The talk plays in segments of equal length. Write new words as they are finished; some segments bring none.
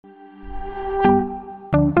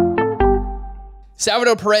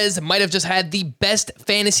Salvador Perez might have just had the best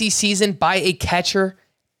fantasy season by a catcher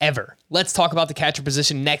ever. Let's talk about the catcher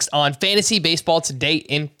position next on Fantasy Baseball Today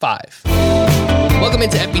in 5. Welcome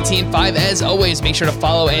into FBT in 5. As always, make sure to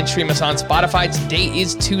follow and stream us on Spotify. Today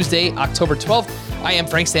is Tuesday, October 12th. I am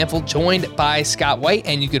Frank Stanfield, joined by Scott White,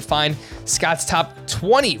 and you could find Scott's top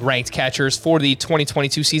 20 ranked catchers for the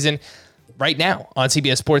 2022 season right now on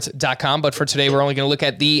CBSSports.com. But for today, we're only going to look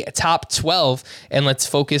at the top 12, and let's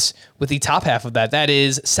focus with the top half of that. That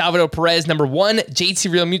is Salvador Perez, number 1, JT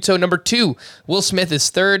Realmuto, number 2, Will Smith is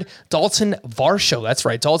 3rd, Daulton Varsho, that's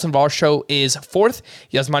right, Daulton Varsho is 4th,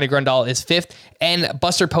 Yasmani Grandal is 5th, and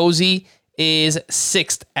Buster Posey is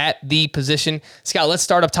 6th at the position. Scott, let's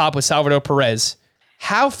start up top with Salvador Perez.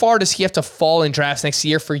 How far does he have to fall in drafts next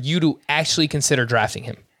year for you to actually consider drafting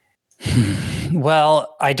him?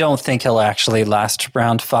 Well, I don't think he'll actually last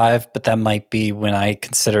round 5, but that might be when I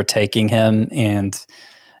consider taking him. And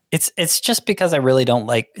it's just because I really don't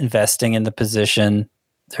like investing in the position.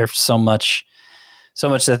 There's so much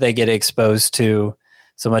that they get exposed to,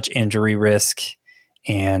 so much injury risk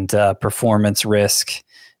and performance risk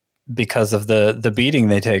because of the beating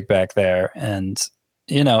they take back there. And,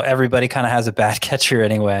 you know, everybody kind of has a bad catcher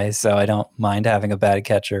anyway, so I don't mind having a bad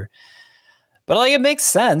catcher. But like, it makes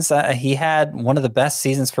sense. He had one of the best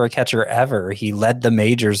seasons for a catcher ever. He led the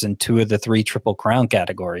majors in 2 of the 3 Triple Crown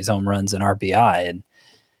categories, home runs and RBI. And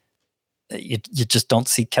you just don't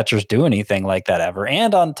see catchers do anything like that ever.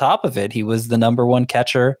 And on top of it, he was the number 1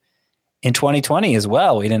 catcher in 2020 as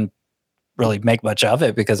well. We didn't really make much of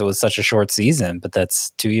it because it was such a short season, but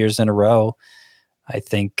that's 2 years in a row. I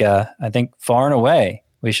think far and away,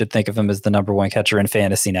 we should think of him as the number 1 catcher in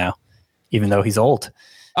fantasy now, even though he's old.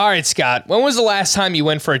 All right, Scott, when was the last time you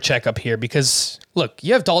went for a checkup here? Because, look,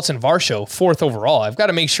 you have Daulton Varsho 4th overall. I've got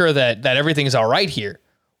to make sure that everything is all right here.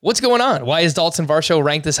 What's going on? Why is Daulton Varsho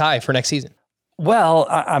ranked this high for next season? Well,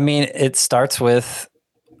 I mean, it starts with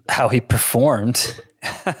how he performed.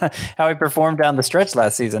 How he performed down the stretch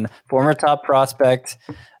last season. Former top prospect,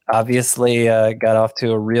 obviously got off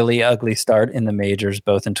to a really ugly start in the majors,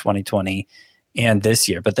 both in 2020 and this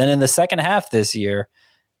year. But then in the second half this year,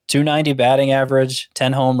 290 batting average,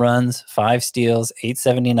 10 home runs, 5 steals,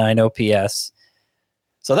 879 OPS.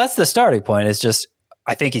 So that's the starting point. It's just,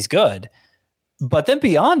 I think he's good. But then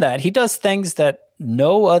beyond that, he does things that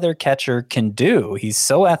no other catcher can do. He's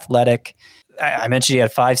so athletic. I mentioned he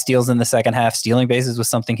had 5 steals in the second half. Stealing bases was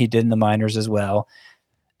something he did in the minors as well.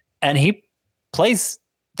 And he plays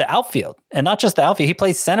the outfield, and not just the outfield. He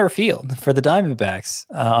plays center field for the Diamondbacks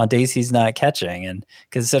on days he's not catching. And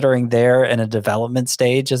considering they're in a development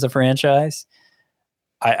stage as a franchise,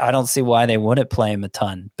 I don't see why they wouldn't play him a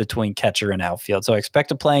ton between catcher and outfield. So I expect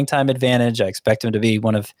a playing time advantage. I expect him to be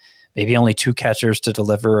one of maybe only 2 catchers to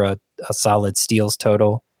deliver a solid steals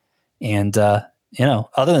total. And, other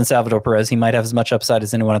than Salvador Perez, he might have as much upside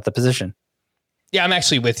as anyone at the position. Yeah, I'm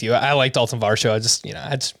actually with you. I like Daulton Varsho. I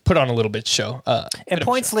just put on a little bit show. In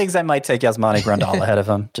points leagues, I might take Yasmani Grandal ahead of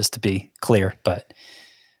him, just to be clear. But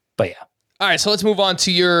yeah. All right, so let's move on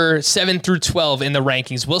to your 7 through 12 in the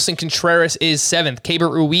rankings. Wilson Contreras is 7th.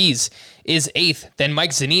 Keibert Ruiz is 8th. Then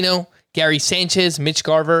Mike Zunino, Gary Sanchez, Mitch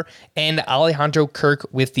Garver, and Alejandro Kirk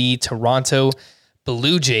with the Toronto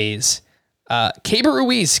Blue Jays. Keibert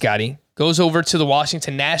Ruiz, Scotty, goes over to the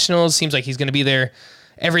Washington Nationals. Seems like he's going to be their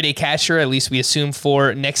everyday catcher, at least we assume,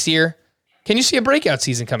 for next year. Can you see a breakout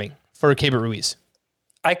season coming for Keibert Ruiz?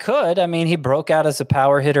 I could. I mean, he broke out as a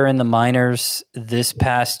power hitter in the minors this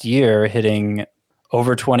past year, hitting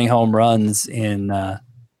over 20 home runs in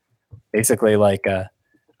basically like a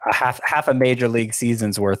half a major league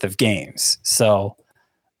season's worth of games. So,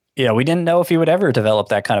 we didn't know if he would ever develop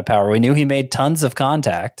that kind of power. We knew he made tons of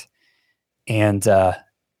contact, and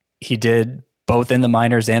he did both in the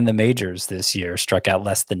minors and the majors this year, struck out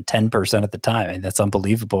less than 10% at the time. And that's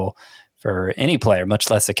unbelievable for any player, much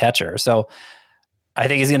less a catcher. So I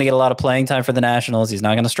think he's going to get a lot of playing time for the Nationals. He's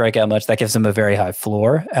not going to strike out much. That gives him a very high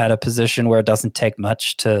floor at a position where it doesn't take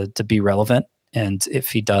much to be relevant. And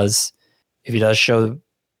if he does show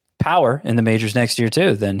power in the majors next year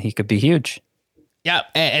too, then he could be huge. Yeah,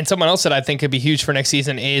 and someone else that I think could be huge for next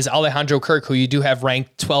season is Alejandro Kirk, who you do have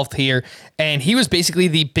ranked 12th here. And he was basically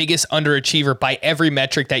the biggest underachiever by every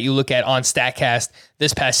metric that you look at on StatCast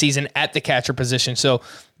this past season at the catcher position. So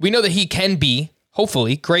we know that he can be,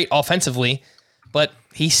 hopefully, great offensively, but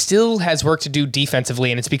he still has work to do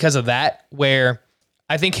defensively. And it's because of that where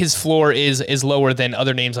I think his floor is lower than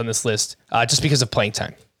other names on this list, just because of playing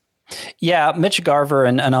time. Yeah, Mitch Garver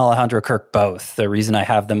and Alejandro Kirk both. The reason I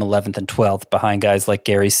have them 11th and 12th behind guys like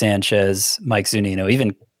Gary Sanchez, Mike Zunino,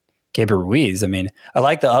 even Keibert Ruiz. I mean, I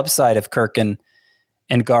like the upside of Kirk and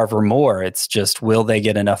and Garver more. It's just, will they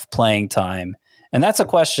get enough playing time? And that's a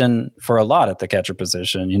question for a lot at the catcher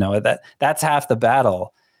position. You know, that's half the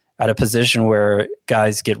battle at a position where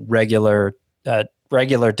guys get regular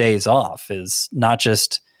days off, is not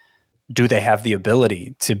just do they have the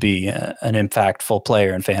ability to be an impactful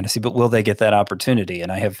player in fantasy, but will they get that opportunity?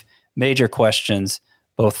 And I have major questions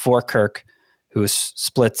both for Kirk, who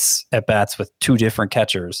splits at bats with two different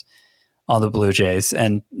catchers on the Blue Jays,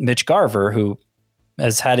 and Mitch Garver, who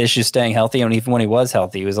has had issues staying healthy. And even when he was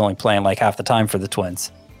healthy, he was only playing like half the time for the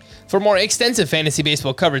Twins. For more extensive fantasy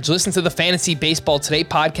baseball coverage, listen to the Fantasy Baseball Today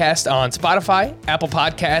podcast on Spotify, Apple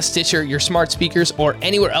Podcasts, Stitcher, your smart speakers, or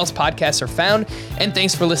anywhere else podcasts are found. And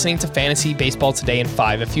thanks for listening to Fantasy Baseball Today in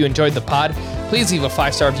 5. If you enjoyed the pod, please leave a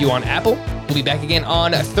 5-star review on Apple. We'll be back again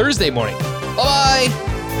on Thursday morning. Bye-bye!